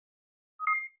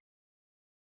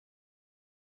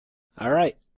All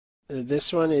right,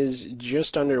 this one is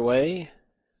just underway.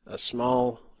 A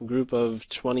small group of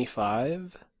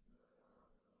 25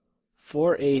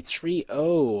 for a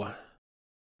 3-0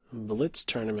 Blitz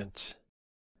tournament.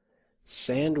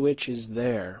 Sandwich is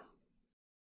there.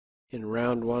 In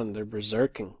round one, they're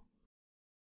berserking.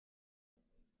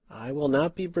 I will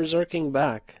not be berserking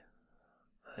back.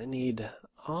 I need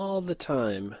all the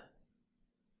time.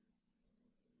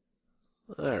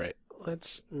 All right,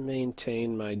 let's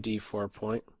maintain my d4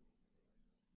 point.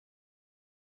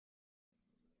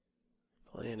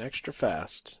 Playing extra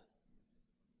fast.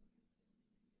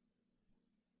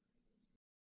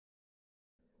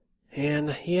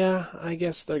 And yeah, I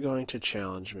guess they're going to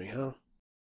challenge me, huh?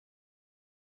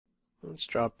 Let's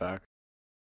drop back.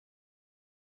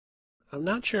 I'm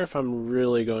not sure if I'm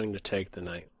really going to take the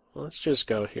knight. Let's just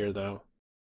go here, though,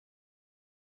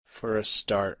 for a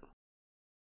start.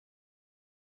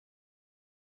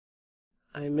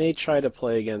 I may try to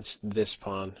play against this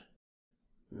pawn.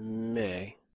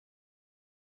 May.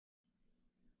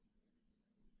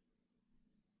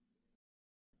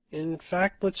 In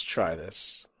fact, let's try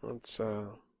this. Let's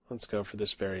go for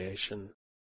this variation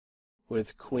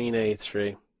with Queen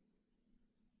A3.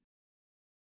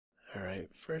 All right,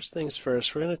 first things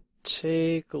first, we're going to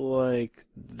take like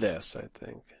this, I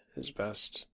think, is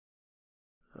best.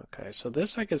 Okay, so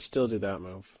this I could still do that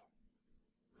move.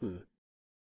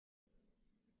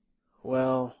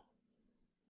 Well,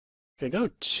 I could go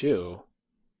 2.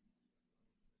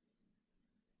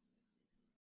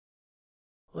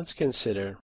 Let's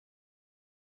consider.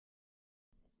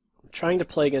 I'm trying to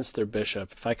play against their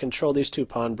bishop. If I control these 2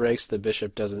 pawn breaks, the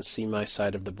bishop doesn't see my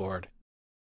side of the board.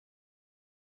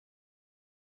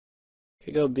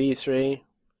 Could go b3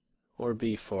 or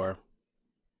b4.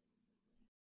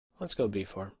 Let's go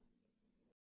b4.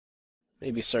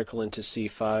 Maybe circle into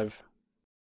c5.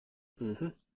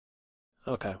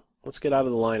 Okay, let's get out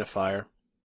of the line of fire.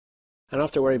 I don't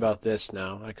have to worry about this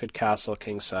now. I could castle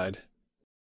kingside.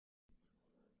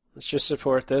 Let's just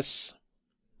support this.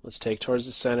 Let's take towards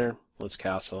the center. Let's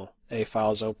castle. A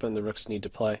file's open. The rooks need to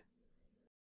play.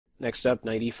 Next up,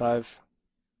 knight e5.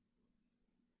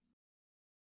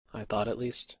 I thought at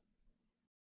least.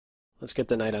 Let's get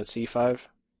the knight on c5.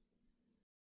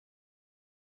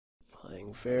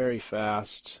 Playing very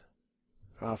fast.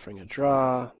 Offering a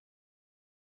draw.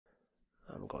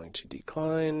 I'm going to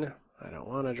decline. I don't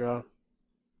want to draw.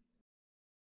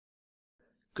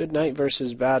 Good knight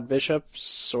versus bad bishop,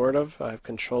 sort of. I have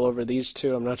control over these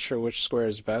 2. I'm not sure which square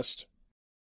is best.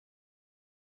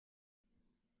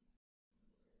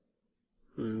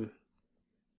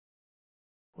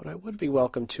 What I would be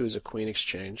welcome to is a queen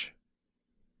exchange.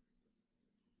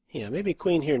 Yeah, maybe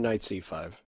queen here, knight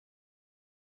c5.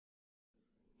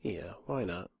 Yeah, why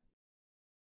not?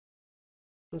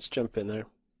 Let's jump in there.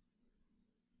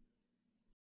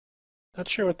 Not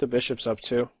sure what the bishop's up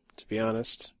to be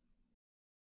honest.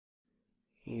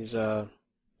 He's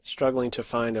struggling to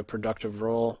find a productive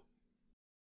role.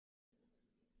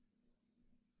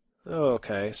 Oh,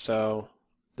 okay, so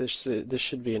this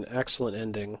should be an excellent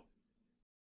ending.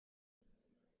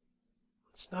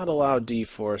 Let's not allow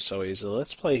d4 so easily.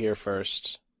 Let's play here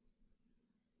first.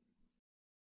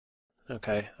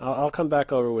 Okay, I'll come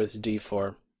back over with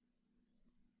d4.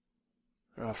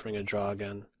 We're offering a draw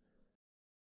again.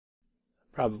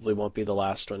 Probably won't be the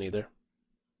last one either.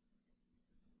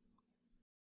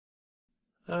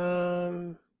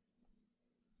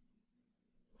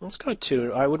 Let's go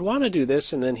 2. I would want to do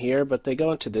this and then here, but they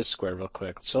go into this square real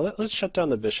quick. So let's shut down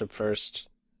the bishop first.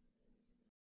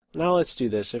 Now let's do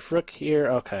this. If rook here,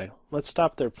 okay, let's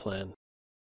stop their plan.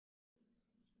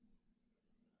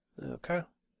 Okay.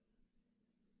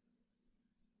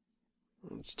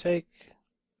 Let's take,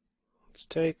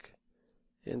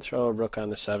 and throw a rook on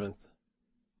the 7th.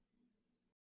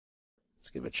 Let's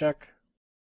give a check.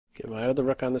 Get my other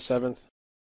rook on the 7th.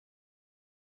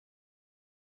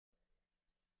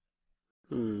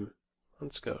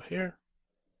 Let's go here.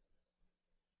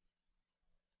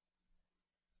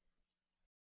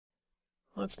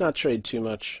 Let's not trade too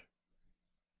much.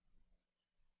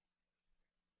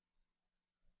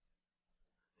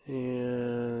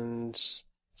 And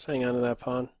let's hang on to that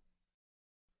pawn.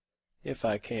 If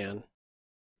I can.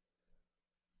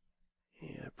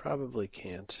 Yeah, I probably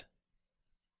can't.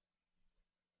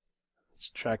 Let's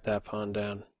track that pawn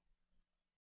down.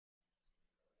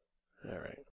 All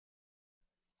right.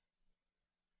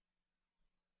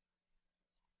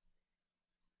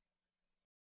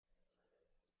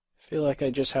 Feel like I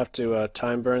just have to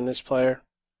time burn this player.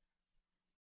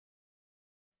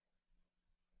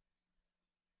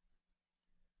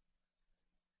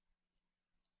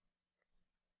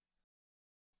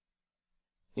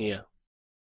 Yeah.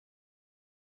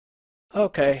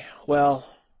 Okay, well,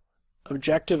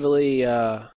 objectively,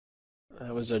 that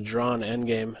was a drawn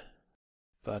endgame,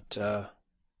 but they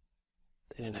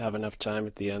didn't have enough time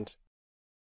at the end.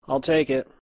 I'll take it.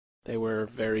 They were a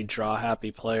very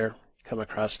draw-happy player. You come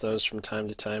across those from time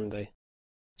to time. They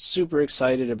super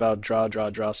excited about draw, draw,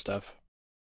 draw stuff.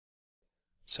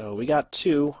 So we got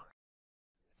 2.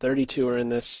 32 are in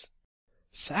this.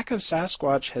 Sack of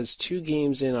Sasquatch has 2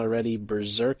 games in already,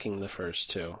 berserking the first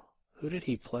 2. Who did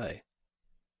he play?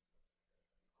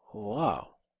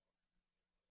 Wow.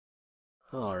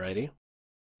 Alrighty.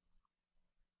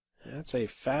 That's a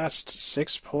fast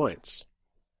 6 points.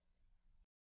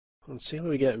 Let's see what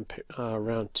we get in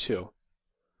round 2.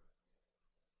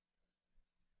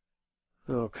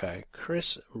 Okay,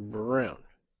 Chris Brown.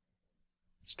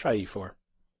 Let's try E4.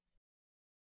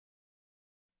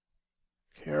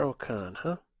 Carol Khan,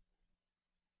 huh?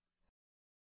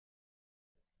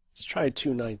 Let's try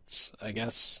 2 knights, I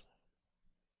guess.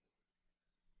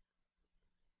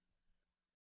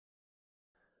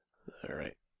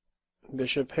 Alright.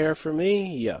 Bishop pair for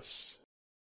me? Yes.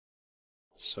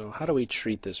 So how do we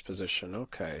treat this position?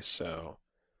 Okay, so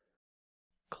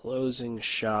closing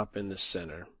shop in the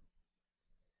center.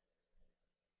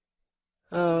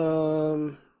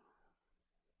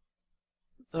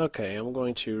 Okay, I'm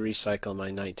going to recycle my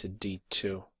knight to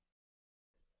d2.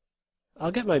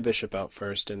 I'll get my bishop out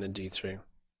first and then d3.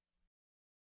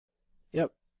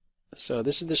 Yep. So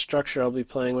this is the structure I'll be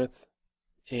playing with,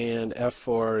 and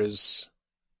f4 is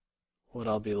what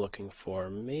I'll be looking for.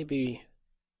 Maybe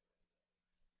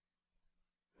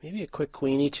a quick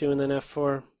queen e2 and then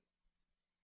f4.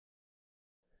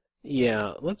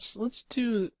 Yeah, let's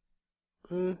do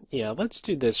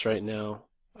this right now.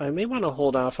 I may want to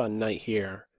hold off on knight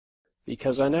here,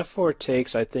 because on f4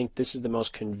 takes, I think this is the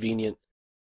most convenient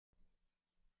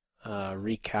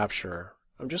recapture.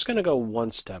 I'm just going to go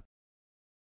 1 step.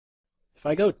 If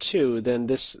I go 2, then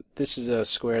this is a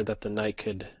square that the knight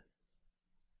could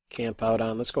camp out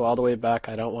on. Let's go all the way back.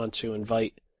 I don't want to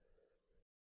invite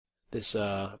this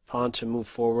pawn to move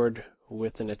forward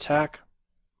with an attack.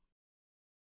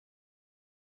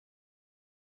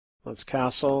 Let's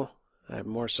castle. I have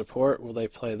more support. Will they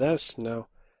play this? No.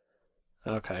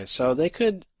 Okay, so they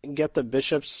could get the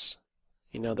bishops.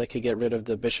 They could get rid of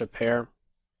the bishop pair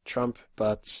trump,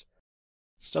 but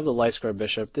still the light square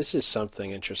bishop. This is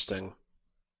something interesting.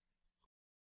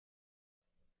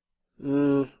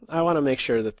 I want to make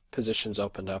sure the position's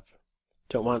opened up.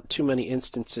 Don't want too many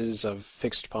instances of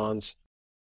fixed pawns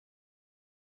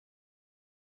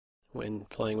when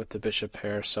playing with the bishop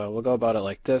pair, so we'll go about it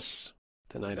like this.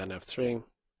 The knight on f3.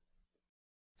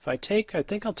 If I take, I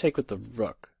think I'll take with the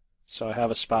rook, so I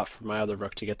have a spot for my other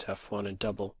rook to get to f1 and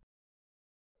double.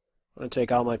 I'm going to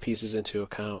take all my pieces into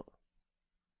account.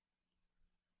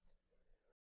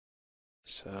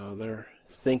 So they're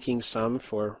thinking some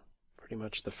for pretty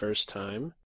much the first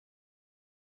time.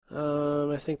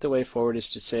 I think the way forward is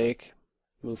to take,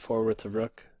 move forward with the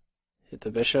rook, hit the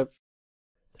bishop.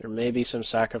 There may be some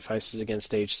sacrifices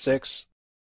against h6.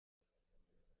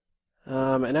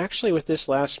 And actually with this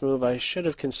last move, I should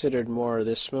have considered more of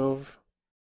this move.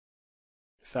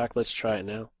 In fact, let's try it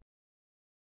now.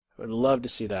 I would love to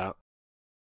see that.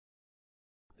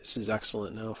 This is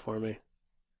excellent now for me.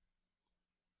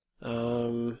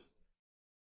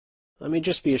 Let me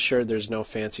just be assured there's no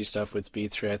fancy stuff with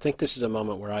b3. I think this is a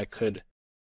moment where I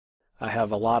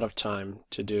have a lot of time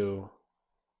to do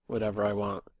whatever I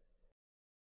want.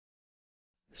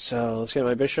 So let's get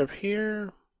my bishop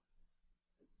here.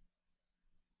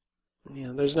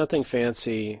 Yeah, there's nothing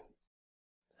fancy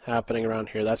happening around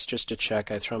here. That's just a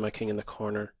check. I throw my king in the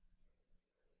corner.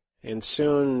 And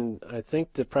soon, I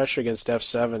think the pressure against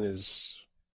f7 is...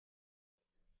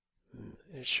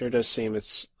 It sure does seem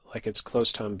it's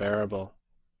close to unbearable.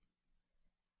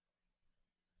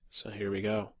 So here we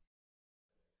go.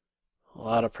 A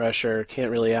lot of pressure.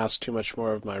 Can't really ask too much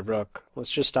more of my rook.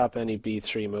 Let's just stop any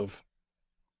b3 move.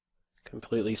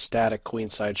 Completely static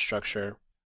queenside structure.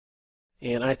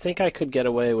 And I think I could get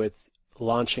away with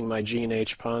launching my g and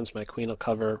h pawns. My queen will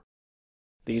cover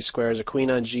these squares. A queen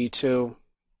on g2.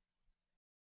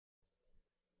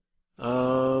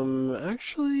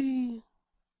 Actually...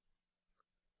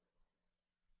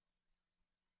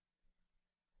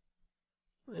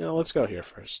 let's go here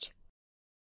first.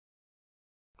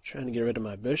 I'm trying to get rid of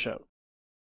my bishop.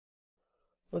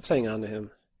 Let's hang on to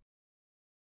him.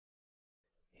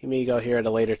 He may go here at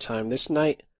a later time. This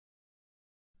knight,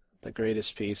 the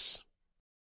greatest piece.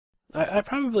 I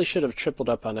probably should have tripled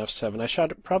up on f7.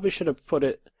 I probably should have put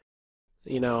it,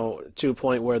 to a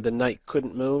point where the knight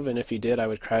couldn't move, and if he did, I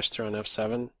would crash through on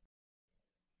f7.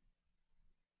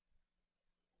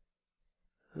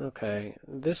 Okay,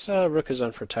 this rook is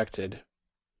unprotected.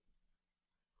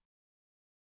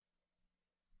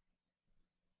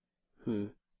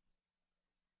 Let's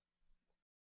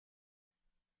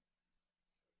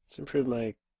improve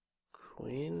my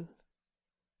queen.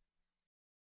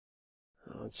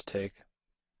 Let's take.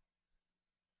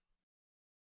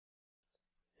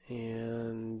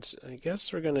 And I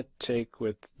guess we're going to take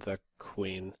with the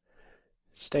queen.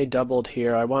 Stay doubled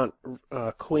here. I want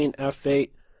queen f8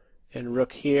 and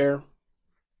rook here.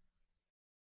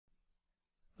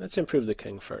 Let's improve the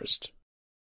king first.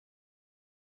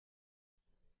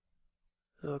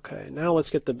 Okay, now let's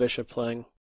get the bishop playing.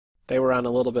 They were on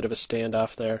a little bit of a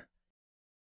standoff there.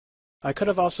 I could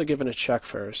have also given a check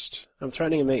first. I'm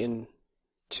threatening a mate in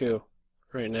 2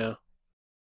 right now.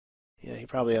 Yeah, he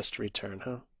probably has to return,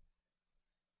 huh?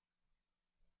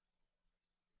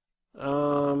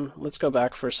 Let's go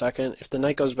back for a second. If the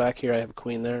knight goes back here, I have a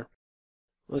queen there.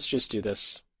 Let's just do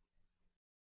this.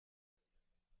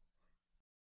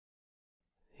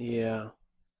 Yeah.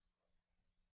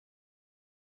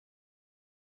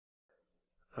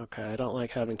 Okay, I don't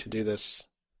like having to do this.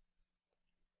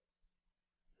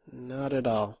 Not at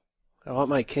all. I want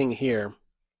my king here.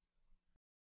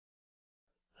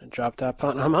 I drop that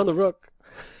pawn. I'm on the rook.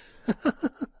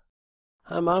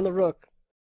 I'm on the rook.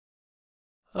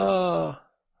 Oh,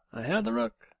 I had the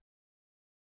rook.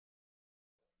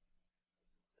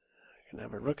 I can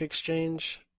have a rook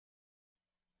exchange.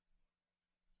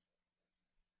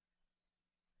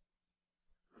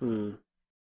 Now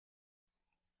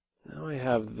I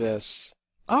have this.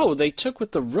 Oh, they took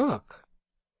with the rook.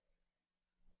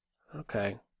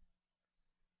 Okay.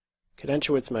 Could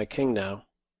enter with my king now.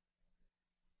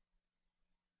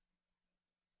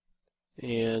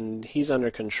 And he's under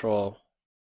control.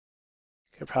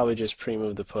 Could probably just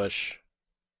pre-move the push.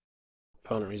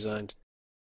 Opponent resigned.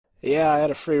 Yeah, I had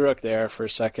a free rook there for a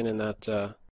second in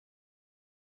that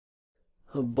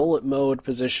bullet mode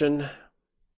position.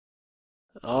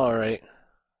 Alright.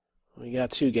 We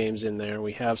got 2 games in there.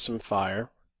 We have some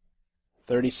fire.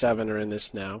 37 are in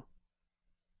this now.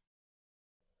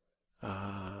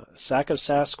 Sack of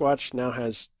Sasquatch now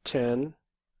has 10,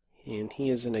 and he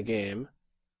is in a game.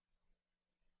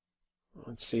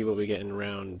 Let's see what we get in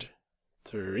round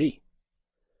 3.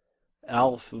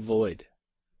 Alf Void.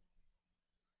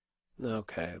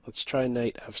 Okay, let's try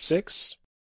knight f6.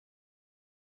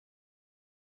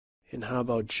 And how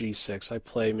about g6? I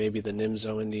play maybe the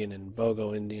Nimzo Indian and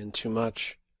Bogo Indian too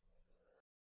much.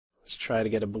 Let's try to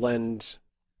get a blend.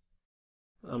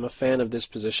 I'm a fan of this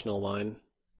positional line.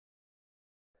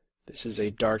 This is a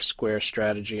dark square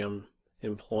strategy I'm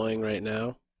employing right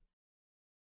now.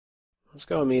 Let's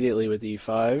go immediately with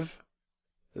e5.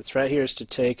 The threat here is to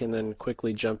take and then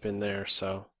quickly jump in there,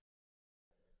 so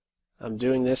I'm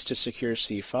doing this to secure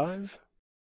c5.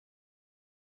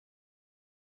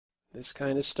 This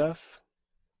kind of stuff.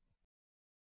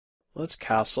 Let's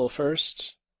castle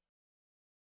first.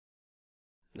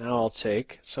 Now I'll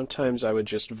take. Sometimes I would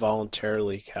just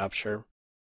voluntarily capture,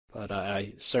 but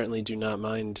I certainly do not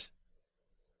mind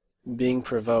being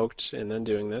provoked and then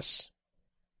doing this.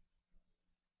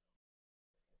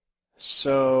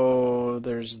 So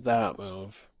there's that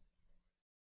move.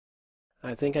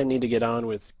 I think I need to get on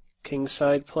with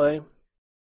kingside play.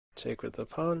 Take with the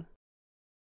pawn.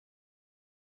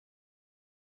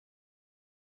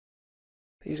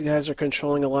 These guys are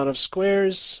controlling a lot of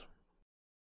squares.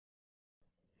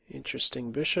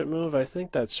 Interesting bishop move. I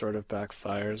think that sort of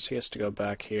backfires. He has to go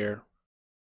back here.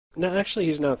 No, actually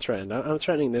he's not threatened. I'm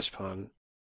threatening this pawn.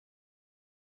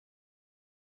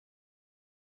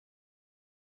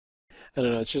 I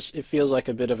don't know, it feels like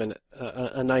a bit of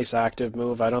a nice active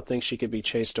move. I don't think she could be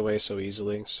chased away so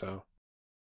easily, so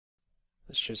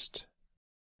let's just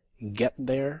get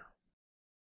there.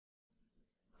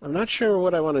 I'm not sure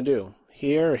what I want to do.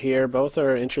 Here or here, both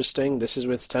are interesting. This is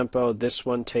with tempo. This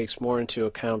one takes more into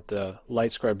account the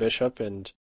light square bishop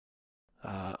and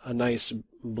a nice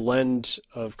blend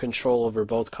of control over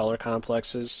both color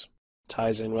complexes.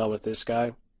 Ties in well with this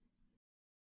guy.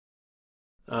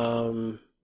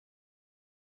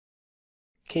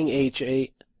 King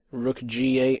h8, rook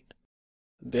g8,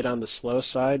 a bit on the slow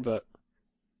side, but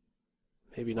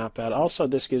maybe not bad. Also,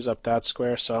 this gives up that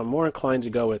square, so I'm more inclined to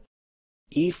go with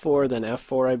e4 than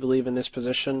f4, I believe, in this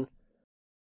position.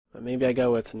 But maybe I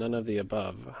go with none of the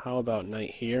above. How about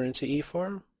knight here into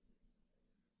e4?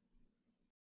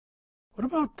 What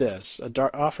about this?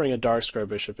 Offering a dark square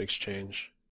bishop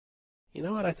exchange. You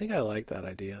know what? I think I like that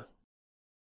idea.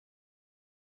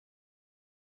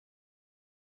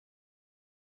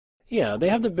 Yeah, they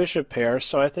have the bishop pair,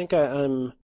 so I think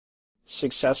I'm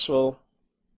successful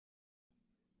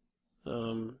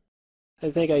I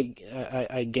think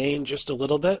I gained just a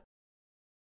little bit.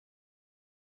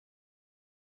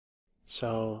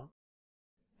 So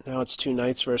now it's two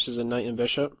knights versus a knight and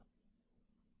bishop.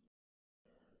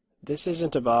 This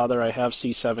isn't a bother. I have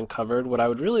c7 covered. What I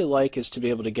would really like is to be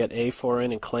able to get a4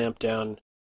 in and clamp down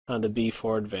on the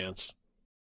b4 advance.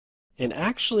 And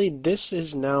actually, this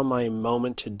is now my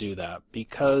moment to do that,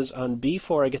 because on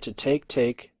b4 I get to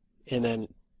take, and then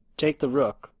take the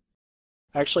rook.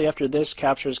 Actually, after this,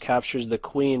 captures the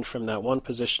queen from that one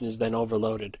position is then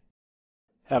overloaded,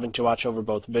 having to watch over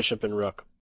both bishop and rook.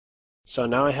 So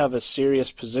now I have a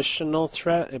serious positional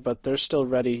threat, but they're still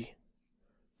ready.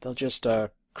 They'll just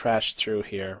crash through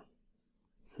here.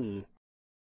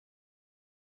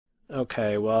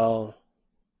 Okay, well,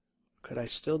 could I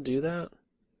still do that?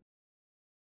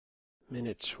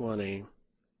 Minute 20.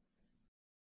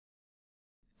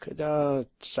 Could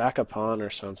sack a pawn or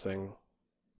something.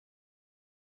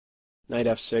 Knight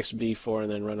f6, b4,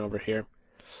 and then run over here.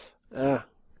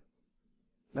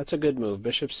 That's a good move.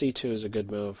 Bishop c2 is a good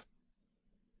move.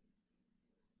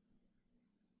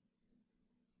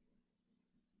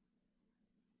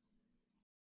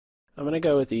 I'm going to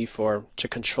go with e4 to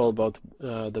control both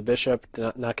the bishop,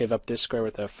 not give up this square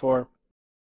with f4.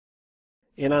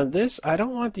 And on this, I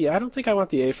don't think I want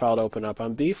the a file to open up.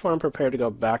 On b4, I'm prepared to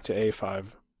go back to a5.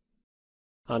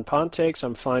 On pawn takes,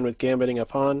 I'm fine with gambiting a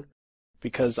pawn,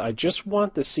 because I just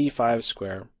want the c5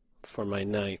 square for my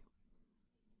knight.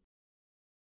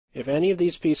 If any of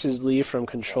these pieces leave from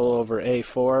control over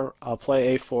a4, I'll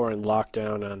play a4 and lock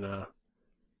down on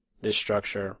this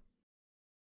structure.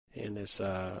 And this,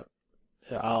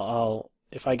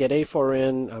 if I get a4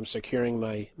 in, I'm securing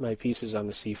my pieces on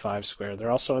the c5 square. They're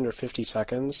also under 50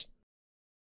 seconds.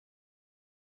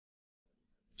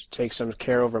 To take some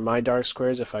care over my dark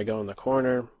squares if I go in the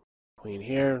corner. Queen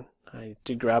here. I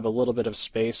did grab a little bit of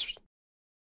space.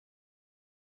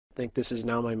 I think this is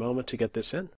now my moment to get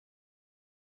this in.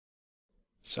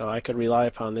 So I could rely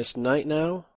upon this knight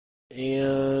now,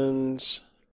 and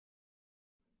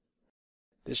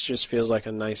this just feels like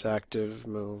a nice active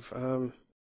move.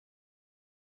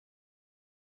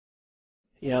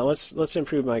 Yeah, let's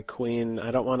improve my queen.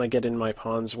 I don't want to get in my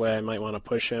pawn's way. I might want to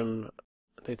push him.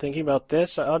 Are they thinking about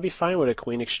this? I'll be fine with a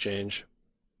queen exchange.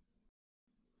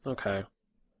 Okay.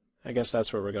 I guess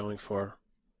that's what we're going for.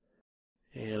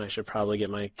 And I should probably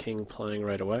get my king playing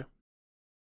right away.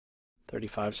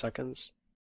 35 seconds.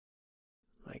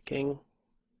 My king.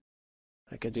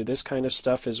 I could do this kind of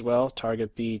stuff as well.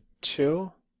 Target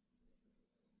b2.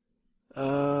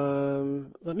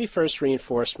 Let me first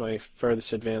reinforce my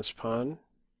furthest advanced pawn, in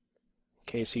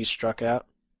case he's struck at.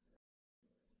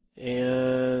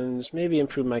 And maybe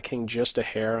improve my king just a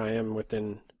hair. I am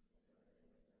within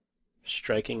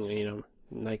striking,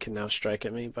 knight can now strike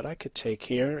at me, but I could take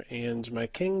here, and my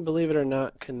king, believe it or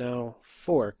not, can now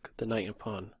fork the knight and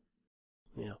pawn.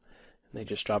 And they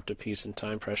just dropped a piece in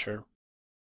time pressure.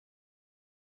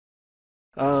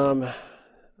 I'm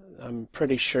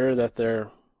pretty sure that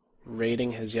their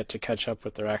rating has yet to catch up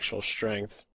with their actual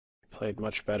strength. They played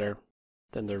much better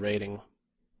than their rating.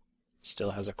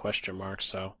 Still has a question mark,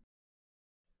 so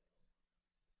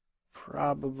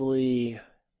probably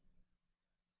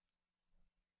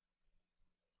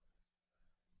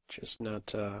just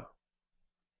not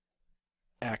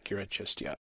accurate just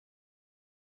yet.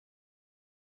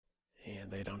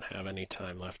 And they don't have any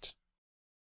time left.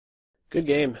 Good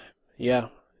game. Yeah,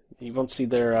 you won't see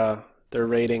their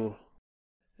rating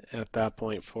at that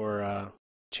point for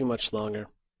too much longer.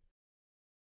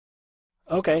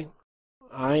 Okay,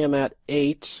 I am at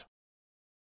 8.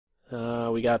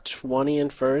 We got 20 in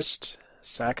first.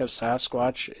 Sack of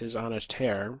Sasquatch is on a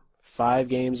tear. 5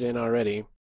 games in already.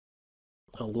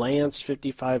 A Lance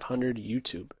 5500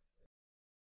 YouTube.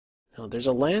 Now, there's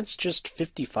a Lance just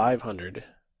 5500.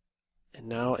 And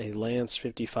now a Lance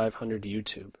 5500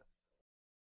 YouTube.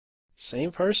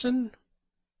 Same person?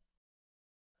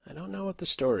 I don't know what the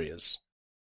story is.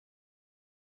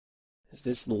 Is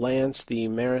this Lance the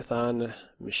marathon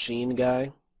machine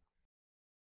guy?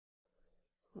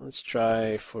 Let's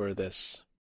try for this.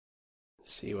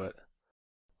 Let's see what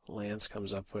Lance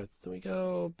comes up with. We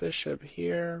go bishop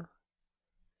here.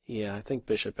 Yeah, I think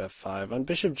bishop f5. On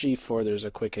bishop g4, there's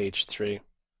a quick h3.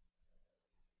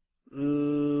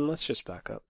 Let's just back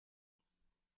up.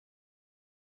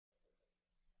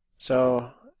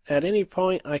 So, at any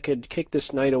point, I could kick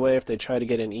this knight away if they try to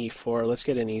get an e4. Let's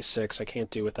get an e6. I can't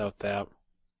do without that.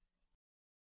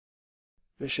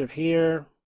 Bishop here.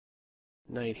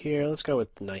 Knight here. Let's go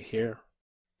with knight here.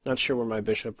 Not sure where my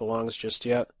bishop belongs just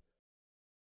yet.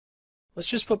 Let's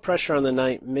just put pressure on the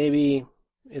knight. Maybe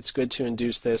it's good to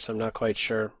induce this. I'm not quite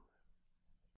sure.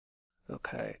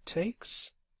 Okay,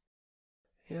 takes.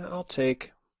 Yeah, I'll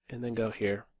take, and then go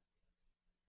here.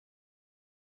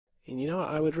 And you know what?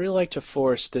 I would really like to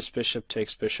force this bishop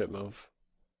takes bishop move.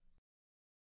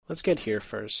 Let's get here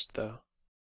first, though.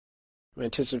 I'm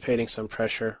anticipating some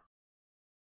pressure.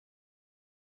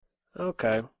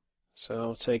 Okay, so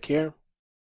I'll take here.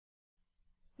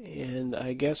 And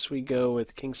I guess we go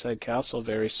with kingside castle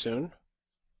very soon.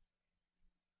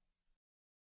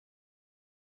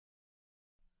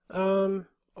 No.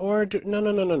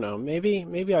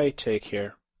 Maybe I take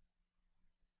here.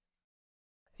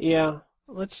 Yeah,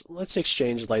 let's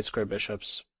exchange light square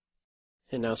bishops.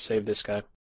 And now save this guy.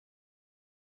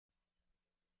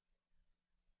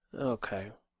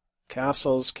 Okay.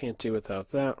 Castles, can't do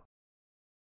without that.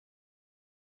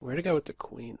 Where to go with the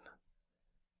queen?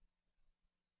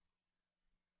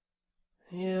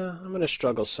 Yeah, I'm going to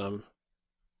struggle some.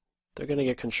 They're going to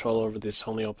get control over this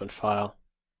only open file.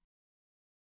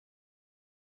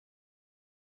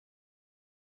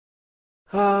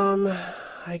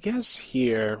 I guess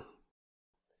here,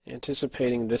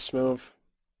 anticipating this move.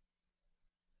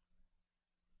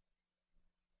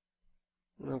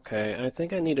 Okay, I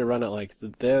think I need to run it like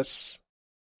this,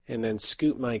 and then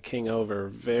scoot my king over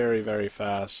very, very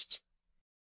fast.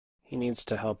 He needs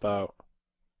to help out.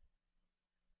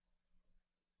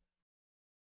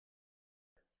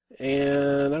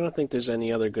 And I don't think there's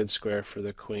any other good square for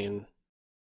the queen.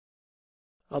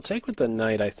 I'll take with the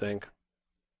knight, I think.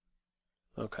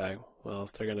 Okay, well,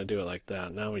 if they're going to do it like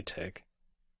that, now we take.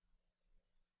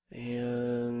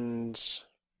 And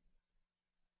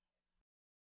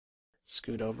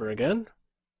scoot over again.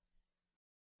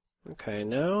 Okay,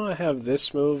 now I have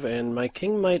this move, and my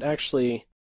king might actually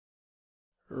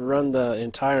run the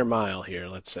entire mile here,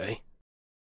 let's say.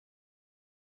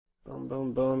 Boom,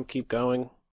 boom, boom, keep going.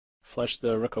 Flush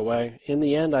the rook away. In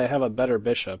the end, I have a better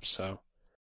bishop, so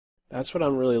that's what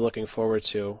I'm really looking forward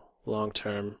to long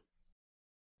term.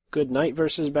 Good knight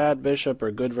versus bad bishop,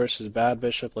 or good versus bad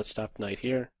bishop. Let's stop knight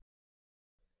here.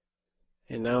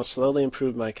 And now slowly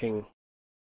improve my king.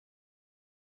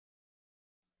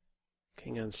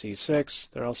 King on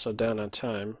c6. They're also down on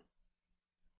time.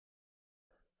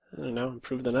 I don't know,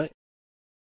 improve the knight.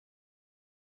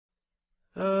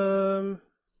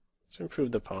 Let's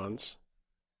improve the pawns.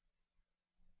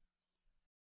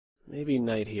 Maybe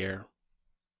knight here.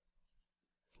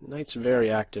 Knight's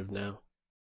very active now.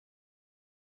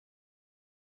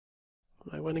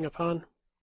 Am I winning a pawn?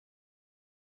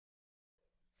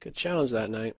 Could challenge that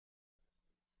knight.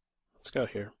 Let's go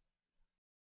here.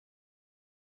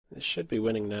 This should be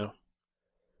winning now.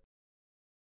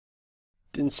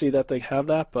 Didn't see that they have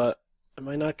that, but am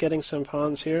I not getting some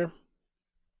pawns here?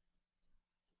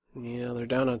 Yeah, they're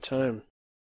down on time.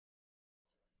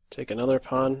 Take another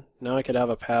pawn. Now I could have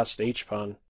a passed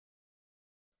h-pawn.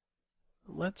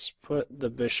 Let's put the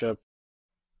bishop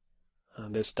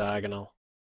on this diagonal,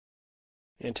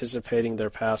 anticipating their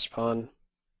passed pawn.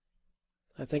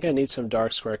 I think I need some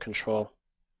dark square control.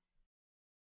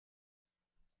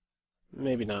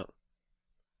 Maybe not.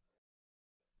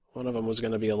 One of them was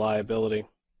going to be a liability.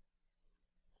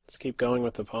 Let's keep going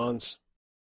with the pawns.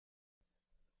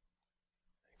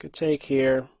 I could take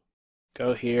here,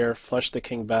 go here, flush the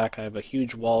king back. I have a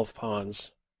huge wall of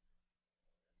pawns.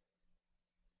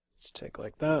 Let's take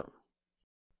like that.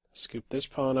 Scoop this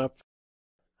pawn up.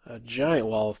 A giant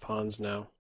wall of pawns now.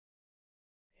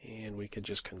 And we could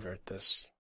just convert this.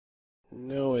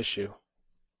 No issue.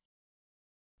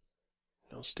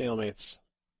 No stalemates.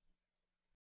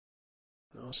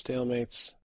 No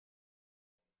stalemates.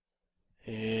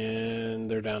 And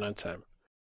they're down on time.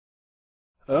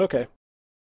 Okay.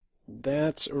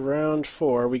 That's round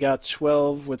 4. We got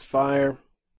 12 with fire.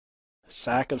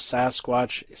 Sack of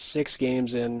Sasquatch, 6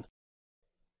 games in.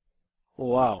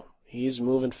 Wow, he's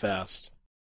moving fast.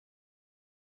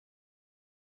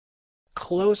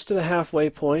 Close to the halfway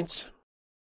point.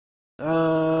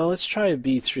 Let's try a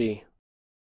b3.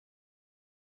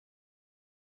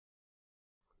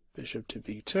 Bishop to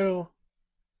b2.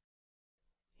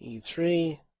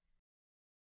 e3.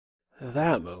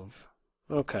 That move.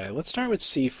 Okay, let's start with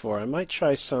c4. I might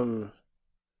try some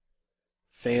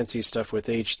fancy stuff with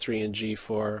h3 and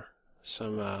g4.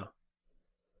 Some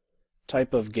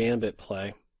type of gambit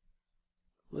play.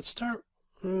 Let's start...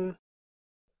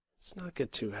 let's not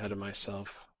get too ahead of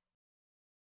myself.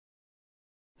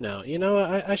 No, you know,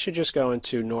 I should just go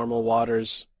into normal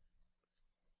waters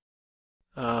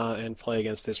and play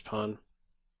against this pawn.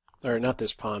 Or not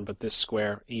this pawn, but this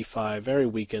square, e5, very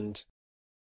weakened.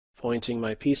 Pointing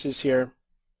my pieces here.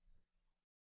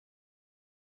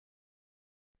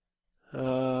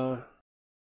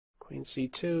 Queen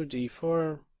c2,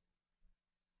 d4.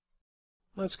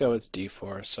 Let's go with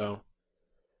d4. So,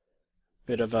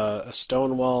 bit of a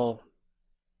stonewall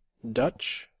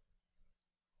Dutch.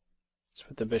 Let's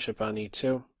put the bishop on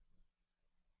e2.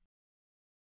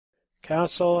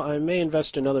 Castle. I may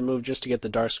invest another move just to get the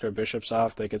dark square bishops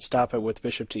off. They could stop it with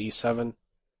bishop to e7.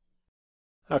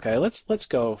 Okay, let's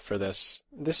go for this.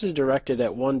 This is directed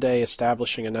at one day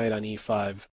establishing a knight on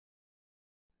e5.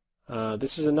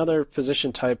 This is another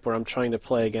position type where I'm trying to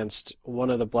play against one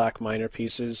of the black minor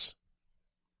pieces,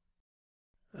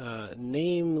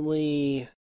 namely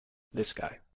this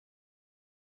guy.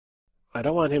 I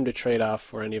don't want him to trade off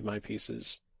for any of my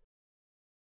pieces.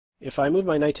 If I move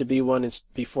my knight to b1 and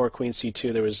before queen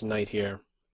c2, there was knight here.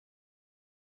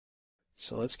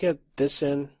 So let's get this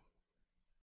in.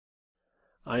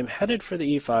 I'm headed for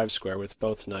the e5 square with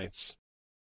both knights.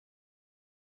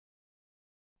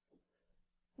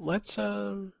 Let's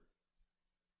I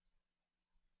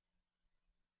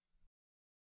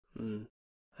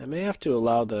may have to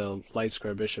allow the light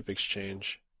square bishop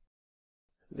exchange.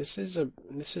 This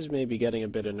is maybe getting a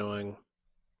bit annoying.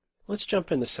 Let's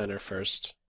jump in the center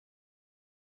first.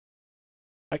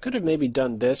 I could have maybe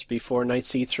done this before knight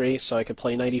c3, so I could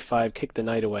play knight e5, kick the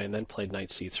knight away, and then played knight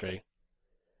c3.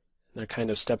 They're kind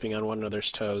of stepping on one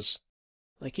another's toes.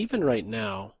 Like, even right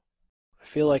now, I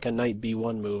feel like a knight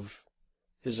b1 move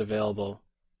is available.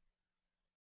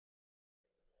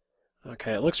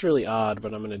 Okay, it looks really odd,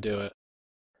 but I'm going to do it.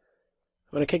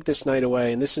 I'm going to kick this knight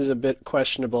away, and this is a bit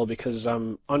questionable because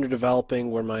I'm underdeveloping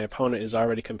where my opponent is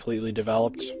already completely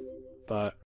developed,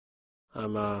 but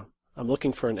I'm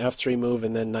looking for an f3 move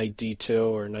and then knight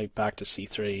d2 or knight back to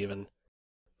c3 even.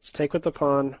 Let's take with the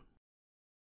pawn,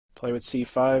 play with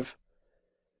c5.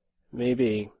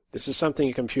 Maybe this is something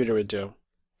a computer would do.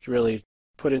 To really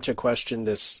put into question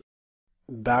this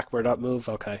backward up move.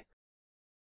 Okay.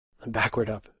 Backward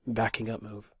up, backing up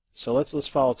move. So let's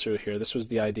follow through here. This was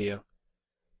the idea.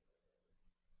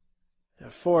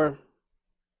 f4.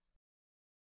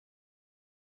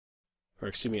 Or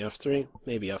excuse me, f3.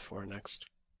 Maybe f4 next.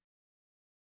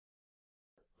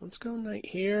 Let's go knight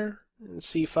here. And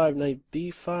c5, knight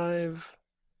b5.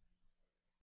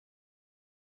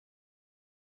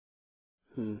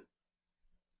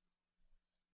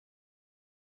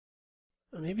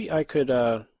 Maybe I could,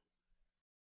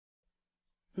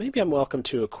 maybe I'm welcome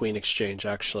to a queen exchange,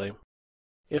 actually.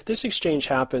 If this exchange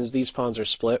happens, these pawns are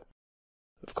split.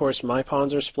 Of course, my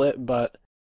pawns are split, but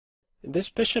this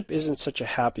bishop isn't such a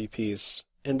happy piece.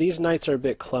 And these knights are a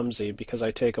bit clumsy because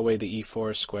I take away the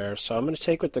e4 square, so I'm going to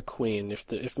take with the queen.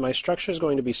 If my structure is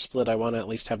going to be split, I want to at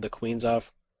least have the queens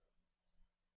off.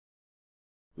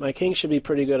 My king should be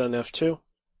pretty good on f2.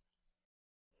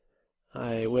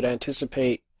 I would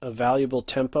anticipate a valuable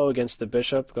tempo against the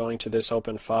bishop going to this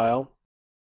open file.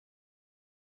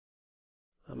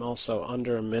 I'm also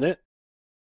under a minute.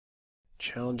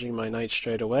 Challenging my knight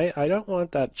straight away. I don't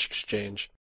want that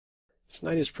exchange. This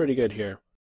knight is pretty good here.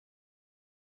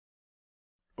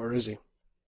 Or is he?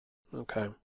 Okay.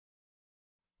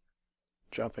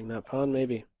 Dropping that pawn,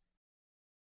 maybe.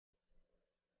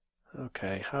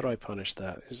 Okay, how do I punish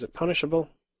that? Is it punishable?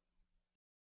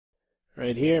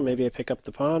 Right here, maybe I pick up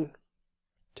the pawn.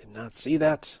 Did not see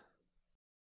that.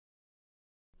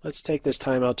 Let's take this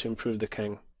time out to improve the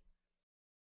king.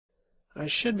 I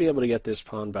should be able to get this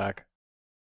pawn back.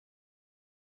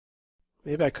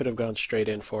 Maybe I could have gone straight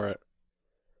in for it.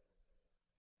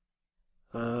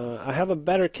 I have a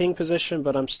better king position,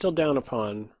 but I'm still down a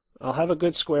pawn. I'll have a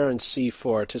good square in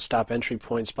c4 to stop entry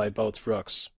points by both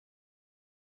rooks.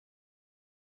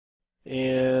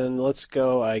 And let's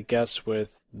go, I guess,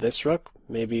 with this rook.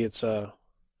 Maybe it's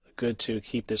good to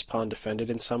keep this pawn defended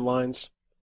in some lines.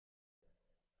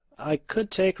 I could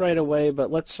take right away,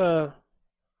 but let's, I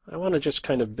want to just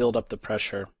kind of build up the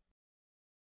pressure.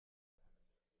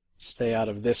 Stay out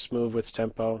of this move with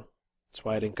tempo. That's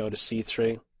why I didn't go to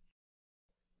c3.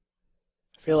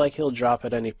 I feel like he'll drop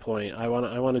at any point. I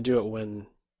want to do it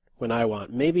when I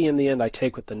want. Maybe in the end I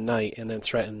take with the knight and then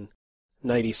threaten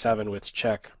knight e7 with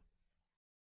check.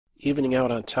 Evening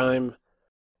out on time.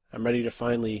 I'm ready to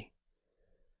finally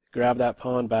grab that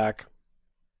pawn back.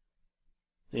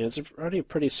 Yeah, it's already a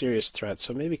pretty serious threat,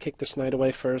 so maybe kick this knight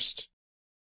away first.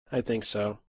 I think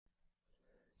so.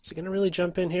 Is he going to really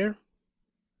jump in here?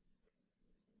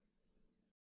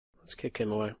 Let's kick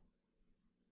him away.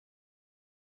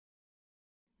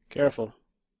 Careful.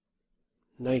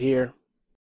 Knight here.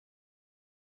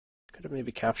 Could have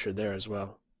maybe captured there as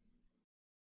well.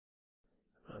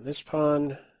 On this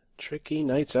pawn, tricky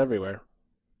knights everywhere.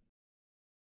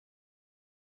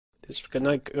 This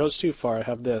knight goes too far. I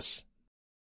have this.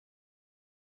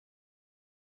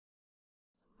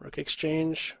 Rook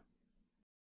exchange.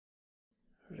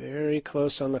 Very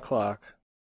close on the clock.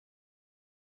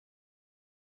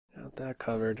 Got that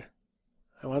covered.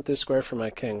 I want this square for my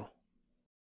king.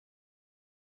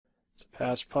 It's a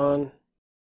pass pawn.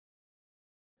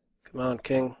 Come on,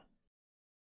 king.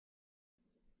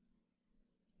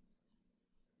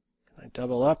 Can I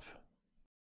double up?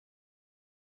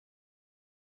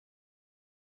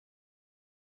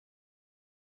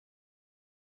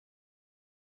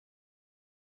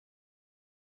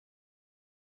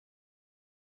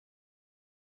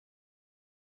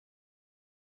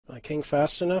 My king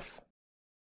fast enough?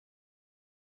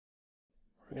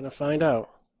 We're going to find out.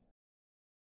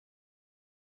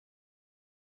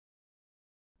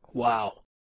 Wow.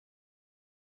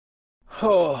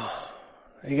 Oh,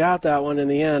 they got that one in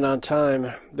the end on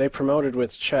time. They promoted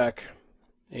with check.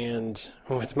 And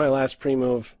with my last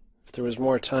pre-move, if there was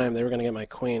more time, they were going to get my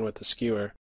queen with the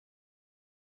skewer.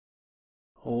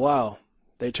 Wow.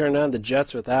 They turned on the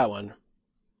jets with that one.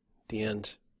 At the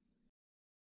end.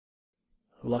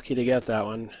 Lucky to get that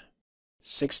one.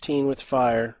 16 with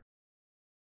fire.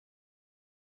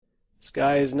 This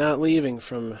guy is not leaving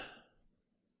from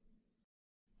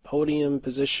podium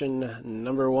position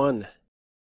number 1.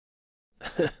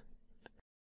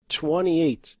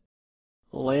 28.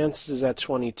 Lance is at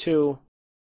 22.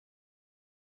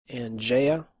 And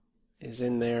Jaya is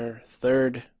in there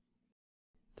third.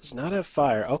 Does not have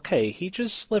fire. Okay, he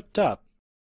just slipped up.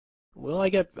 Will I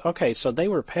get... Okay, so they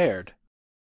were paired.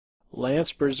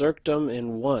 Lance Berserkdom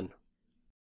in 1.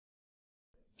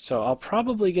 So I'll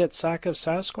probably get Sack of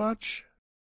Sasquatch?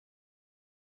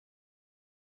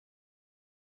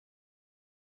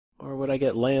 Or would I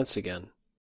get Lance again?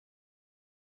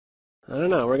 I don't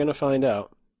know, we're going to find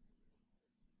out.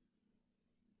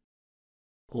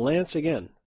 Lance again.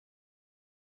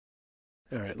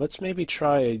 Alright, let's maybe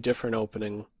try a different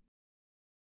opening.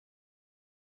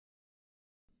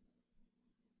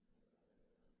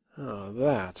 Oh,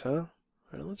 that, huh? All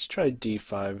right, let's try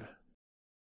d5.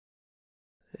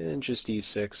 And just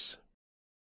e6.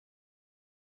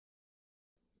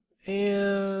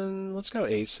 And let's go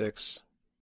a6.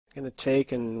 I'm going to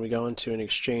take and we go into an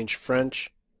exchange French.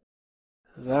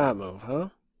 That move, huh?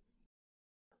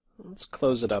 Let's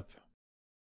close it up.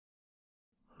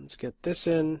 Let's get this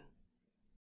in.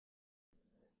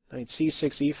 Knight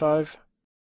c6,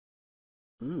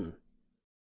 e5.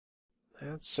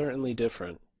 That's certainly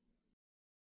different.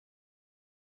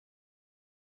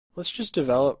 Let's just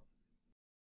develop.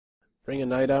 Bring a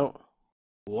knight out.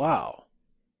 Wow.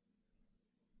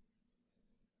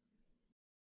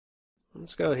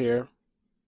 Let's go here.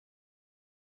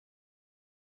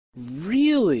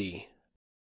 Really?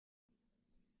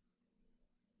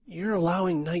 You're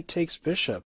allowing knight takes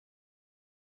bishop.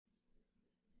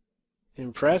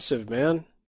 Impressive, man.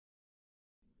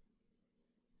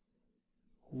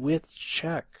 With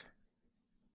check.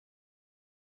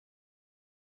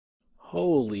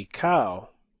 Holy cow.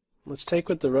 Let's take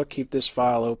with the rook, keep this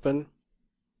file open.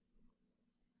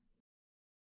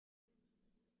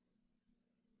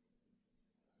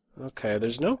 Okay,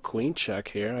 there's no queen check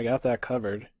here. I got that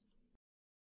covered.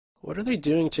 What are they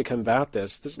doing to combat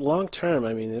this? This long term,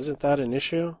 I mean, isn't that an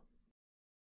issue?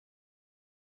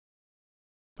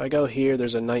 If I go here,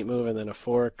 there's a knight move and then a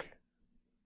fork.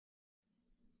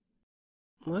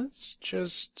 Let's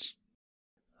just...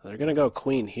 They're going to go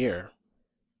queen here.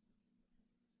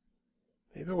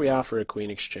 Maybe we offer a queen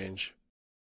exchange.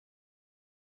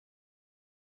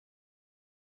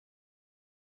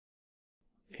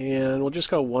 And we'll just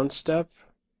go one step.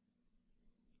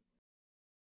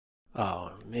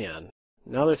 Oh, man.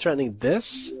 Now they're threatening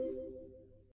this?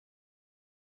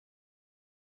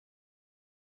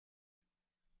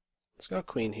 Let's go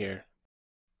queen here.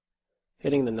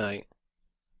 Hitting the knight.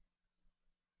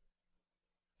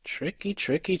 Tricky,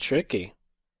 tricky, tricky.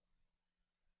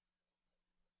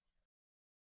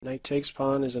 Knight takes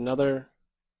pawn is another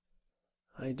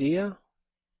idea.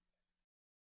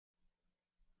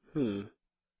 Alright,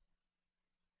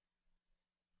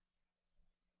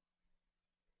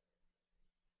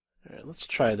 let's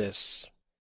try this.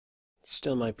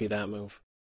 Still might be that move.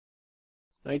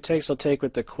 Knight takes, I'll take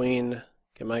with the queen.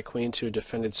 Get my queen to a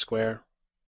defended square.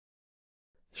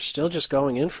 They're still just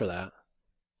going in for that.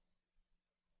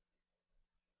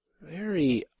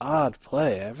 Very odd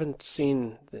play. I haven't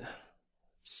seen...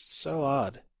 So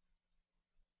odd.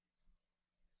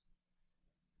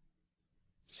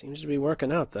 Seems to be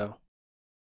working out, though.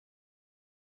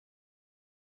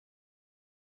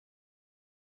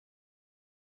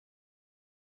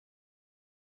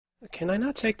 Can I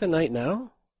not take the knight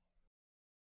now?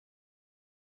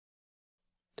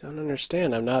 Don't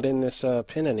understand. I'm not in this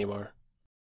pin anymore.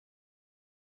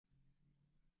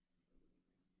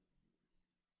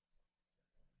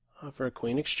 Offer a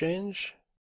queen exchange.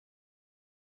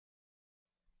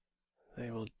 They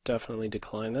will definitely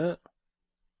decline that.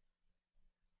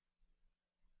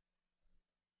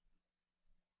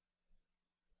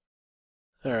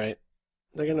 Alright,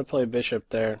 they're going to play bishop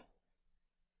there.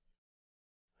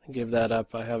 Give that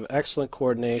up. I have excellent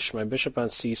coordination. My bishop on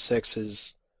c6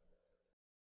 is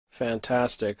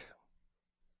fantastic.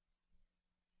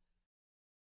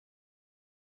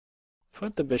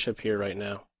 Put the bishop here right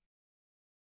now.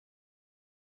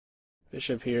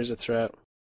 Bishop here is a threat.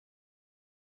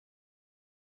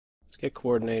 Let's get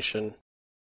coordination.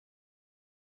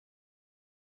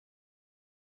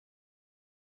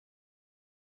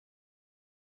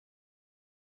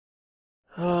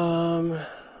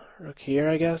 Rook here,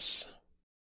 I guess.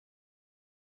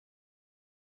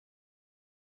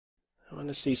 I want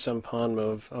to see some pawn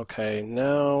move. Okay,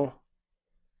 now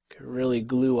I could really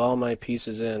glue all my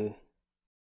pieces in.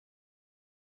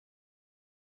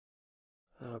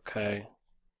 Okay.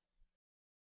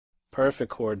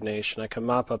 Perfect coordination. I can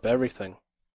mop up everything.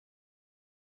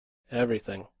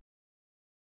 Everything.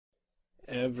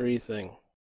 Everything.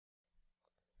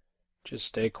 Just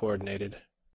stay coordinated.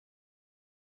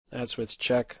 That's with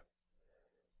check.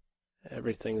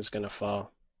 Everything's gonna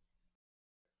fall.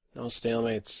 No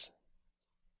stalemates.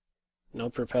 No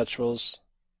perpetuals.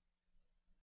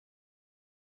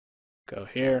 Go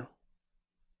here.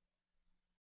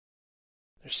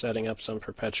 They're setting up some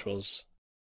perpetuals.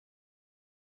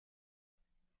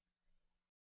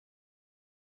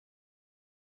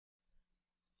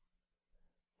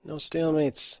 No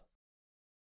stalemates.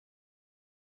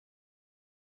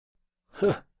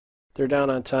 Huh. They're down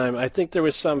on time. I think there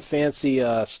was some fancy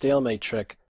stalemate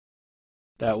trick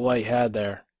that white had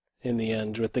there in the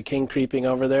end. With the king creeping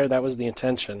over there, that was the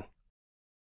intention.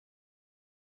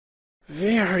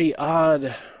 Very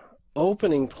odd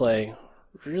opening play.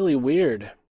 Really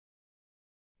weird.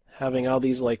 Having all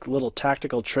these like little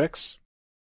tactical tricks.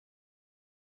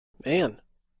 Man.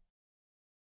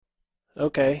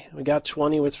 Okay, we got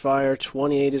 20 with fire.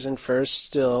 28 is in first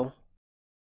still.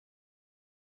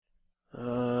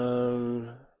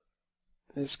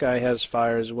 This guy has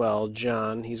fire as well.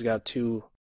 John, he's got 2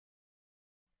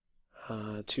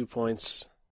 points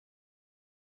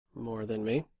more than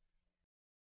me.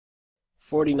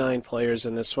 49 players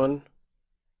in this one.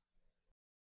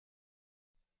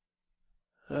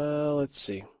 Let's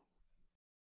see.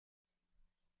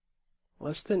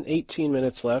 Less than 18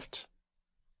 minutes left.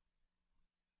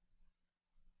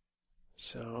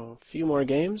 So, a few more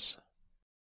games.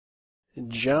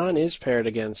 John is paired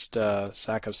against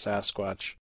Sack of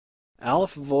Sasquatch.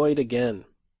 Aleph Void again.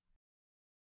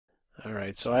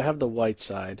 Alright, so I have the white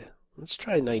side. Let's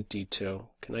try knight d2.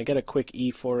 Can I get a quick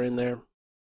e4 in there?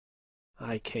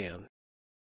 I can.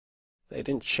 They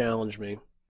didn't challenge me.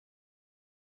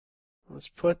 Let's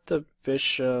put the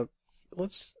bishop...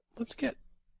 Let's get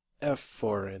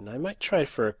f4 in. I might try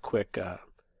for a quick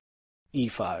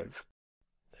e5.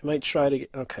 They might try to get...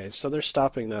 Okay, so they're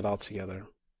stopping that altogether.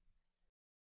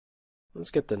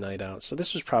 Let's get the knight out. So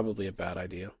this was probably a bad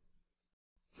idea.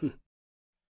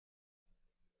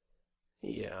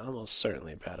 Yeah, almost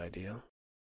certainly a bad idea.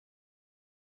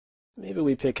 Maybe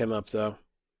we pick him up, though.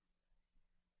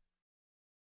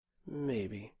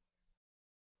 Maybe.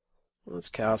 Let's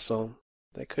castle.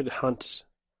 They could hunt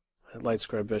a light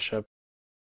square bishop.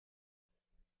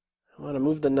 I want to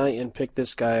move the knight and pick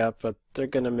this guy up, but they're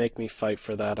going to make me fight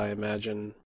for that, I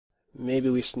imagine. Maybe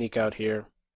we sneak out here.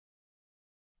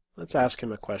 Let's ask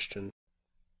him a question.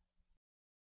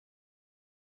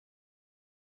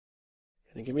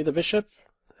 Can you give me the bishop?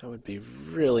 That would be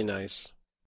really nice.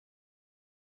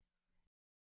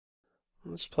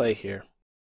 Let's play here.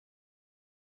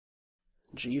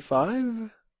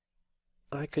 G5?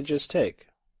 I could just take.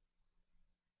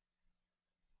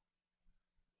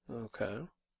 Okay.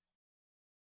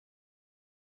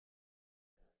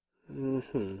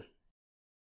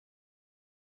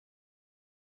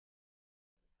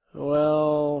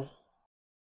 Well...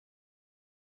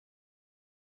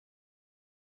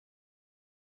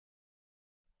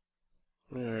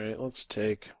 Alright, let's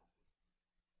take.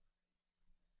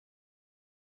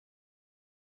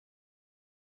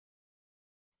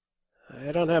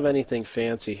 I don't have anything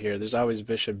fancy here. There's always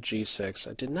bishop g6.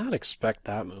 I did not expect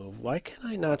that move. Why can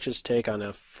I not just take on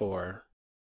f4?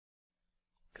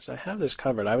 Because I have this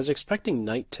covered. I was expecting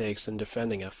knight takes and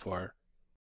defending f4.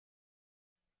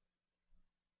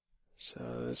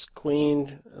 So this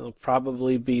queen, it'll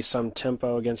probably be some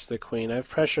tempo against the queen. I have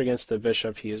pressure against the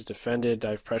bishop. He is defended.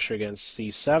 I have pressure against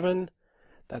c7.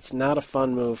 That's not a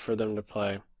fun move for them to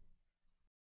play.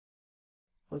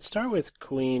 Let's start with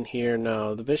queen here.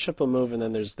 No, the bishop will move and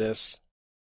then there's this.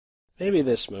 Maybe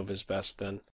this move is best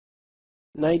then.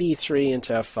 Knight e3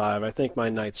 into f5. I think my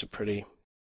knight's a pretty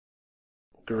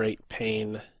great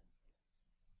pain.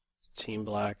 Team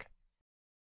black.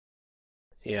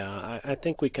 Yeah, I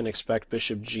think we can expect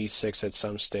bishop g6 at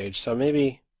some stage. So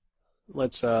maybe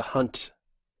let's hunt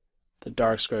the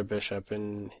dark square bishop,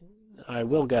 and I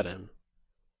will get him.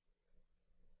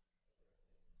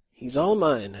 He's all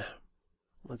mine.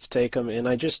 Let's take him, and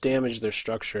I just damaged their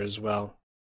structure as well.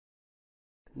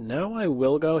 Now I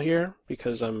will go here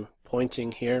because I'm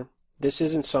pointing here. This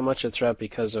isn't so much a threat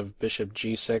because of bishop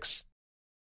g6.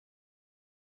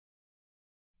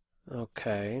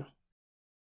 Okay.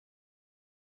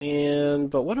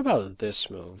 But what about this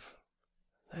move?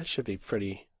 That should be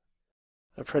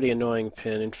a pretty annoying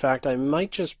pin. In fact, I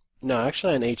might just... No,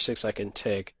 actually on h6 I can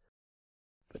take.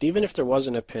 But even if there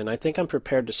wasn't a pin, I think I'm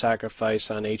prepared to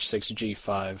sacrifice on h6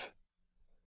 g5.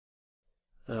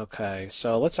 Okay,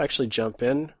 so let's actually jump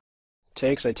in.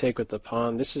 Takes, I take with the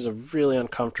pawn. This is a really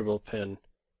uncomfortable pin.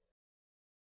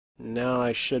 Now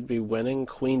I should be winning.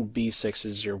 Queen b6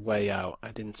 is your way out. I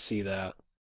didn't see that.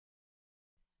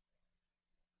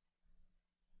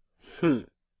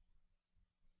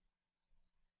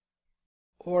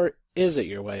 Or is it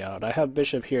your way out? I have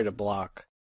bishop here to block.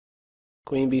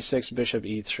 Queen b6, bishop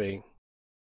e3.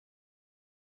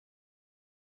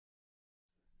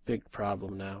 Big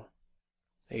problem now.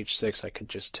 h6 I could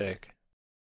just take.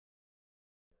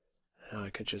 Now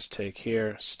I could just take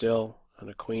here. Still, on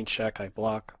a queen check, I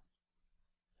block.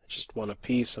 I just won a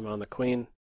piece. I'm on the queen.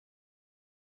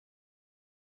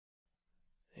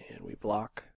 And we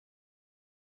block.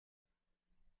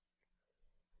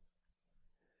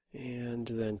 And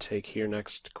then take here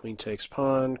next. Queen takes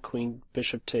pawn. Queen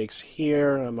bishop takes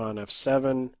here. I'm on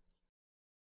f7.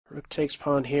 Rook takes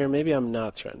pawn here. Maybe I'm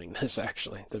not threatening this,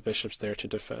 actually. The bishop's there to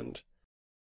defend.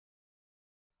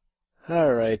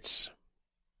 Alright.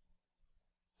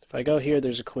 If I go here,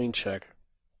 there's a queen check.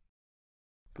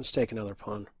 Let's take another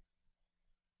pawn.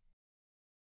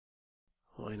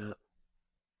 Why not?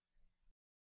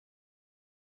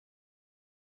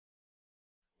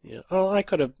 Yeah. Oh, I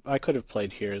could have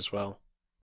played here as well.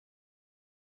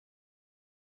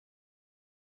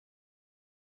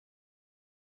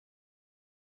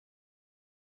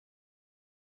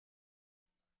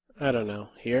 I don't know.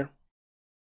 Here?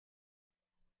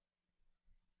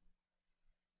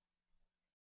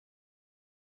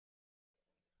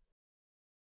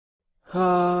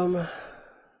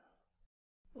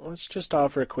 Let's just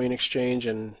offer a queen exchange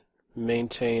and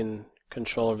maintain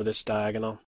control over this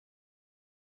diagonal.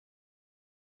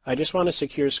 I just want a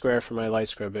secure square for my light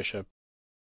square bishop.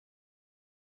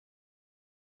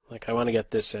 Like, I want to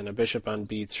get this in, a bishop on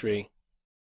b3.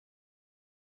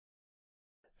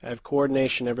 I have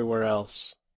coordination everywhere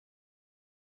else.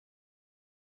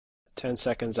 10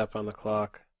 seconds up on the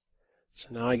clock. So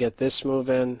now I get this move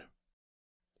in,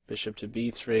 bishop to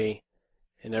b3,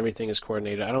 and everything is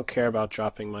coordinated. I don't care about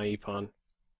dropping my e-pawn.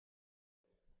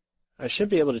 I should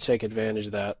be able to take advantage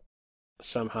of that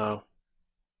somehow.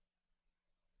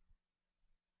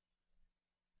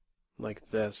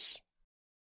 Like this.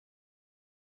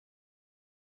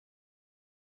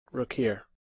 Rook here.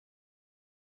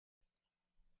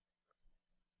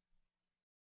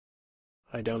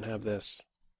 I don't have this.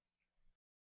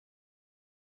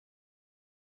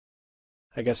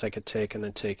 I guess I could take and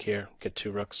then take here, get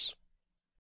two rooks.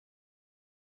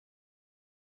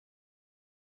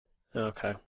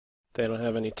 Okay. They don't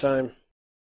have any time.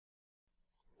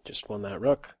 Just won that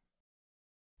rook.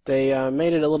 They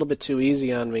made it a little bit too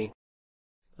easy on me.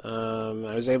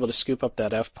 I was able to scoop up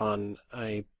that f-pawn.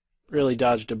 I really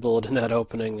dodged a bullet in that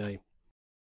opening.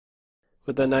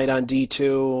 With the knight on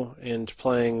d2 and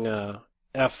playing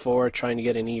f4, trying to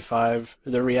get an e5,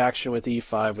 the reaction with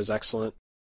e5 was excellent.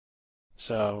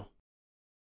 So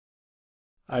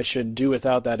I should do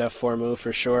without that f4 move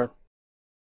for sure.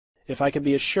 If I could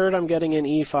be assured I'm getting an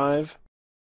e5,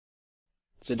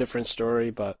 it's a different story,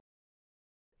 but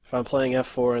if I'm playing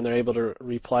f4 and they're able to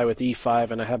reply with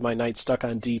e5 and I have my knight stuck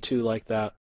on d2 like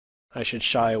that, I should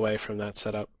shy away from that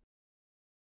setup.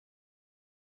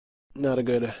 Not a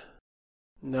good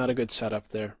setup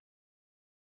there.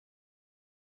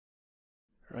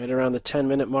 Right around the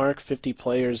 10-minute mark, 50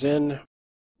 players in.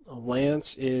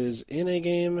 Lance is in a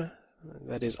game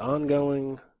that is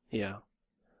ongoing. Yeah.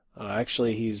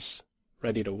 Actually, he's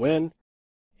ready to win,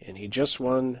 and he just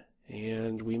won,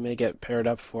 and we may get paired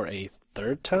up for a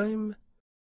third time?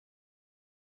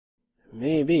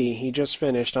 Maybe. He just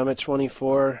finished. I'm at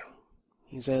 24.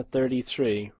 He's at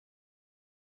 33.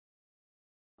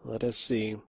 Let us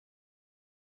see.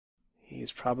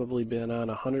 He's probably been on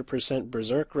 100%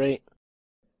 berserk rate.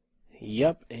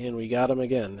 Yep, and we got him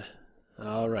again.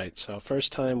 Alright, so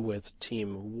first time with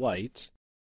Team White.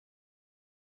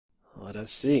 Let us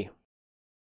see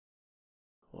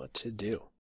what to do.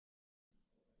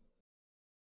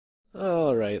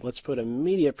 Alright, let's put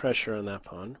immediate pressure on that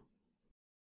pawn.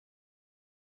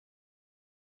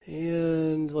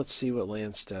 And let's see what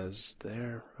Lance does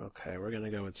there. Okay, we're going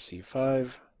to go with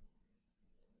c5.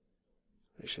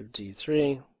 Bishop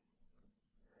d3.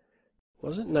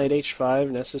 Wasn't knight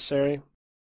h5 necessary?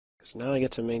 Because now I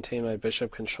get to maintain my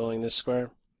bishop controlling this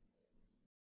square.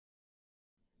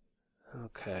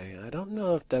 Okay, I don't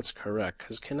know if that's correct,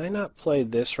 because can I not play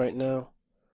this right now?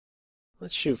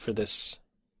 Let's shoot for this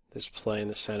play in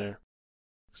the center.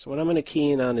 So what I'm going to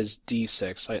key in on is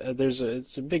d6.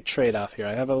 It's a big trade-off here.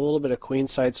 I have a little bit of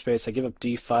queenside space. I give up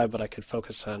d5, but I could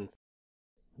focus on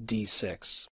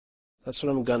d6. That's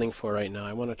what I'm gunning for right now.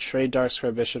 I want to trade dark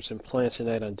square bishops and plant a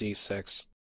knight on d6.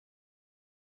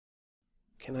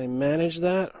 Can I manage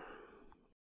that? I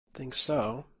think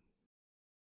so.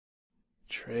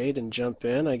 Trade and jump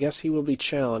in. I guess he will be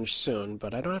challenged soon,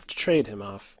 but I don't have to trade him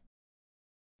off.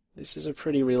 This is a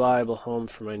pretty reliable home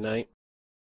for my knight.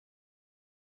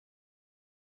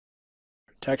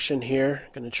 Protection here.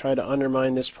 Going to try to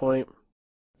undermine this point.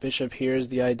 Bishop here is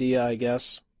the idea, I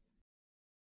guess.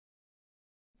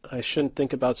 I shouldn't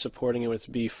think about supporting it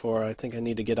with b4. I think I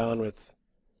need to get on with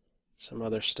some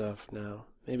other stuff now.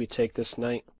 Maybe take this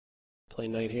knight. Play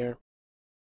knight here.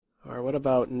 Or what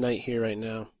about knight here right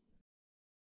now?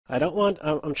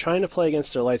 I'm trying to play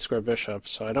against their light square bishop,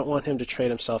 so I don't want him to trade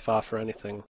himself off or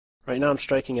anything. Right now I'm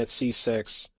striking at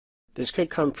c6. This could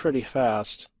come pretty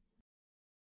fast.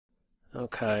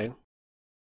 Okay.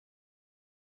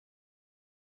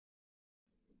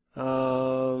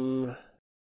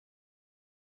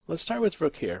 Let's start with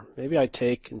rook here. Maybe I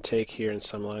take and take here in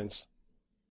some lines.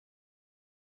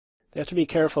 They have to be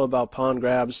careful about pawn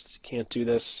grabs. Can't do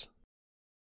this.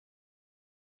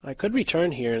 I could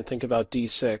return here and think about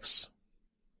d6.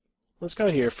 Let's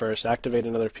go here first. Activate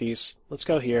another piece. Let's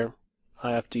go here.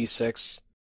 High up d6.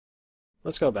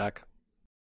 Let's go back.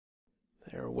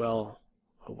 They're well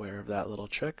aware of that little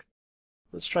trick.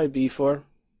 Let's try b4.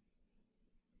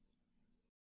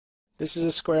 This is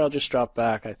a square I'll just drop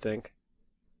back, I think.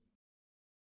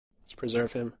 Let's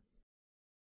preserve him.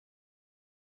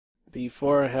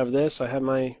 b4, I have this. I have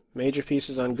my major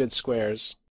pieces on good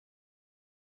squares.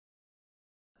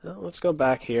 Well, let's go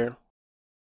back here.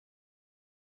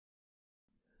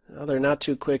 Well, they're not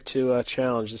too quick to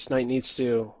challenge. This knight needs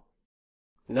to...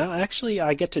 No, actually,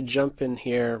 I get to jump in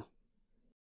here.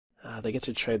 They get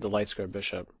to trade the light square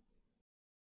bishop.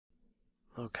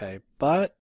 Okay,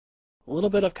 but a little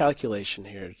bit of calculation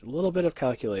here. A little bit of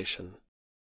calculation.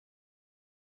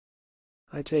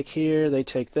 I take here, they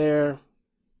take there.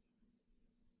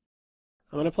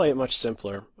 I'm going to play it much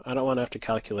simpler. I don't want to have to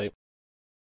calculate.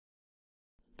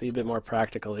 Be a bit more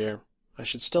practical here. I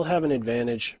should still have an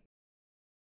advantage.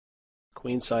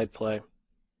 Queenside play.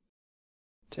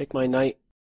 Take my knight,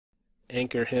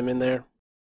 anchor him in there.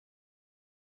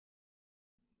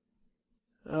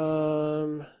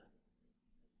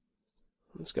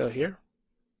 Let's go here.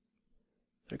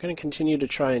 They're going to continue to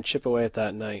try and chip away at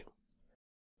that knight.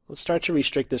 Let's start to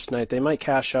restrict this knight. They might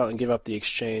cash out and give up the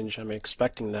exchange. I'm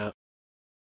expecting that.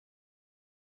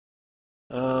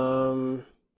 I'm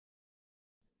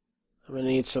going to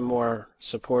need some more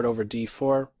support over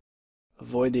d4.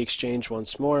 Avoid the exchange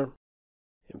once more.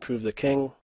 Improve the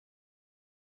king.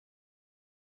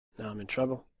 Now I'm in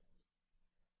trouble.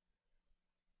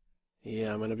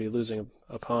 Yeah, I'm going to be losing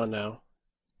a pawn now.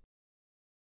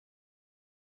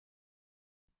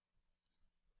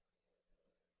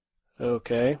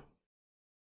 Okay.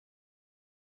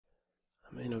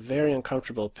 I'm in a very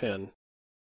uncomfortable pin.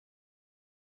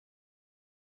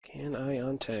 Can I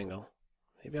untangle?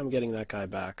 Maybe I'm getting that guy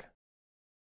back.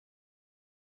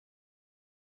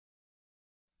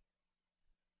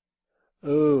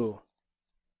 Ooh.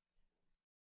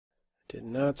 Did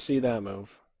not see that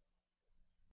move.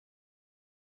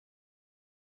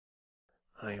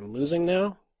 I am losing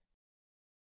now.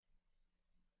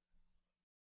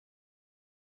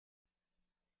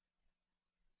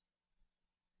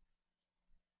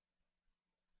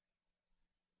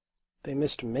 They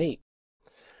missed mate.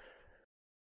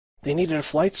 They needed a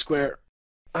flight square.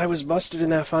 I was busted in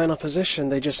that final position.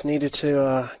 They just needed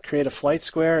to create a flight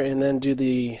square and then do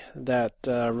that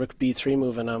rook b3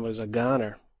 move, and I was a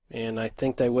goner. And I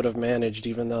think they would have managed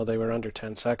even though they were under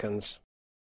 10 seconds.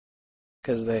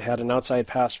 Because they had an outside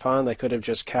passed pawn, they could have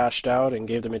just cashed out and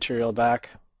gave the material back,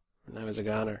 and I was a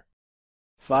goner.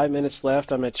 5 minutes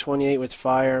left. I'm at 28 with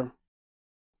fire.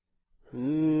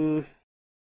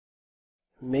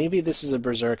 Maybe this is a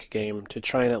berserk game to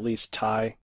try and at least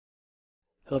tie.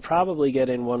 He'll probably get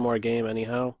in one more game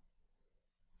anyhow,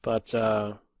 but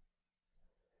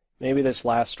maybe this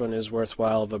last one is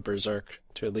worthwhile of a berserk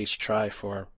to at least try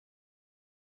for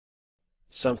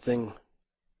something.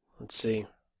 Let's see.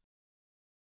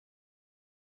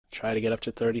 Try to get up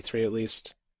to 33 at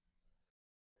least.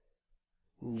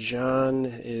 John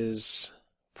is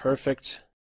perfect.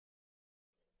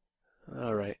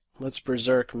 All right, let's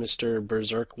berserk Mr.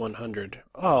 Berserk 100.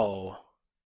 Oh.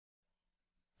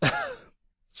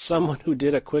 Someone who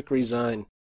did a quick resign.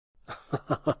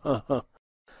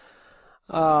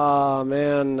 Oh,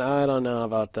 man, I don't know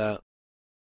about that.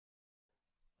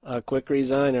 A quick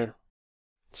resigner.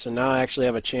 So now I actually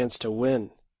have a chance to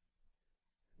win.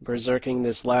 Berserking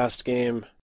this last game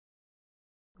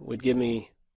would give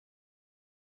me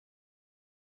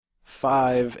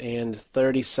 5 and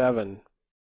 37.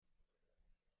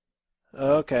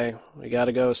 Okay, we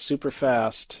gotta go super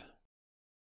fast.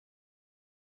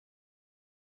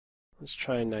 Let's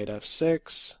try knight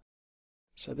f6.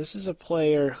 So this is a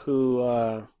player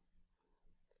who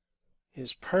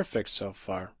is perfect so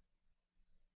far.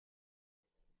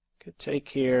 Could take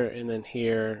here and then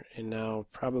here, and now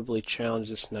probably challenge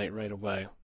this knight right away.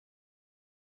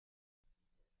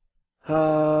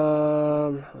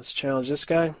 Let's challenge this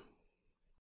guy.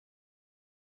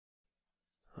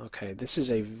 Okay, this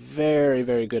is a very,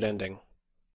 very good ending.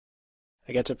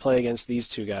 I get to play against these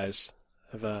two guys.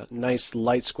 I have a nice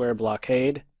light square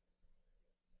blockade.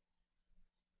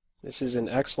 This is an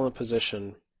excellent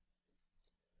position.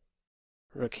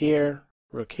 Rook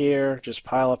here, just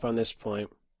pile up on this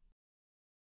point.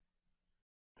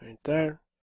 Right there.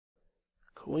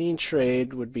 Queen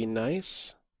trade would be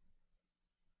nice.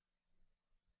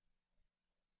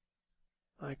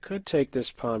 I could take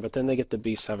this pawn, but then they get the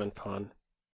b7 pawn.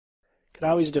 Could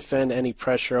always defend any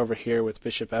pressure over here with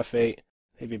bishop f8,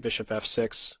 maybe bishop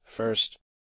f6 first.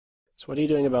 So what are you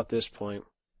doing about this point?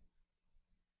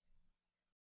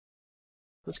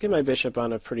 Let's get my bishop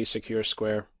on a pretty secure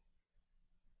square.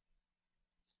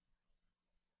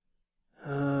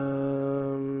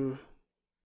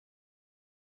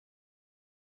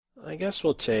 I guess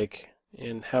we'll take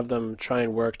and have them try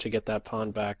and work to get that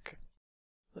pawn back.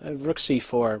 I have rook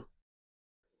c4.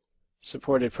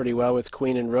 Supported pretty well with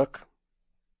queen and rook.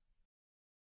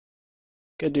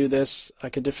 Could do this. I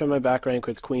could defend my back rank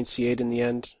with queen c8 in the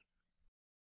end.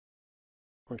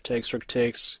 Rook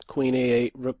takes, queen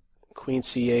a8, rook, queen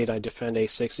c8, I defend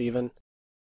a6 even.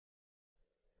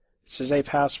 This is a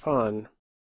passed pawn.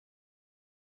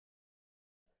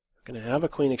 I'm going to have a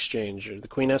queen exchange. The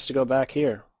queen has to go back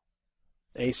here.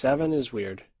 a7 is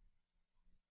weird.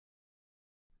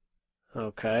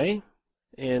 Okay.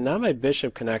 And now my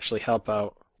bishop can actually help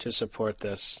out to support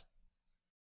this.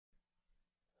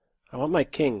 I want my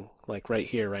king, like right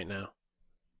here, right now.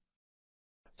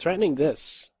 Threatening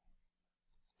this.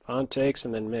 Pawn takes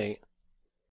and then mate.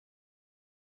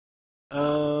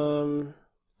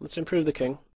 Let's improve the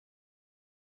king.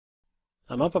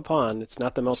 I'm up a pawn. It's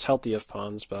not the most healthy of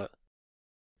pawns, but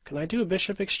can I do a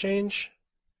bishop exchange?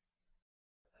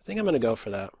 I think I'm going to go for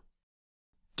that.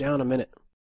 Down a minute.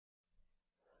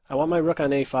 I want my rook on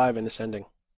a5 in this ending.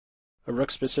 A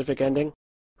rook-specific ending.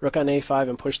 Rook on a5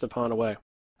 and push the pawn away.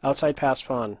 Outside pass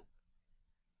pawn.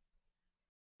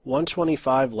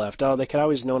 125 left. Oh, they could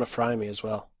always Nona fry me as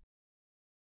well.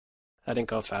 I didn't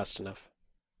go fast enough.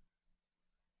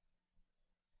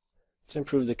 Let's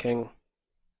improve the king.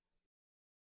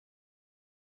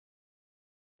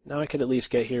 Now I could at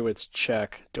least get here with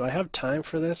check. Do I have time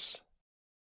for this?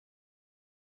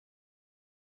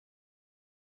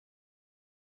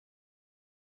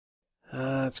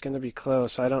 It's going to be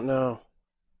close. I don't know.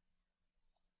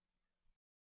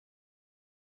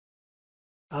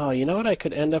 Oh, you know what? I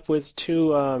could end up with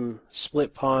two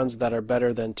split pawns that are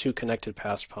better than two connected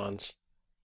passed pawns.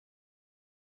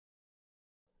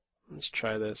 Let's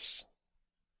try this.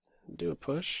 Do a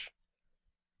push.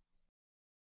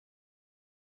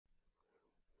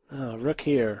 Oh, rook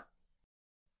here.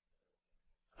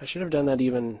 I should have done that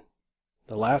even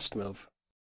the last move.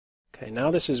 Okay,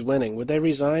 now this is winning. Would they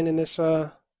resign in this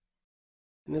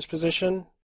position?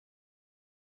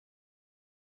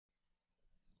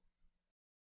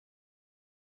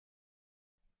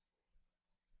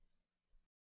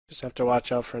 Just have to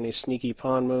watch out for any sneaky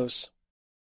pawn moves.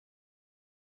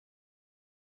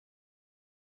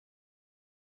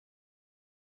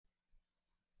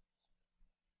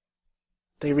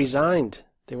 They resigned.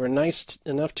 They were nice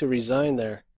enough to resign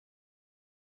there.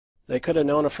 They could have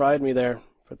Nona fried me there,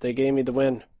 but they gave me the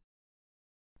win.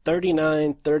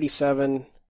 39-37,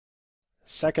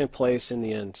 second place in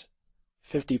the end.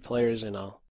 50 players in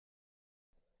all.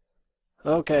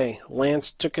 Okay,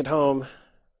 Lance took it home.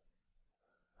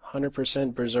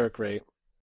 100% berserk rate.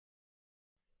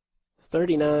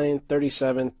 39,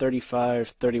 37, 35,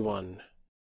 31.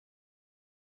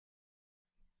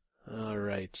 All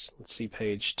right, let's see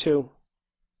page 2.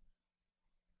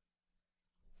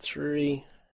 3,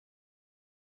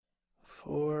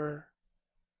 4,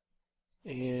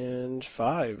 and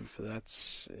 5.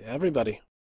 That's everybody.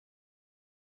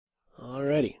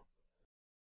 Alrighty.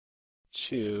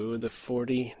 To the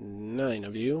 49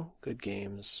 of you, good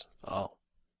games all.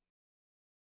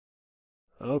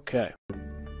 Okay.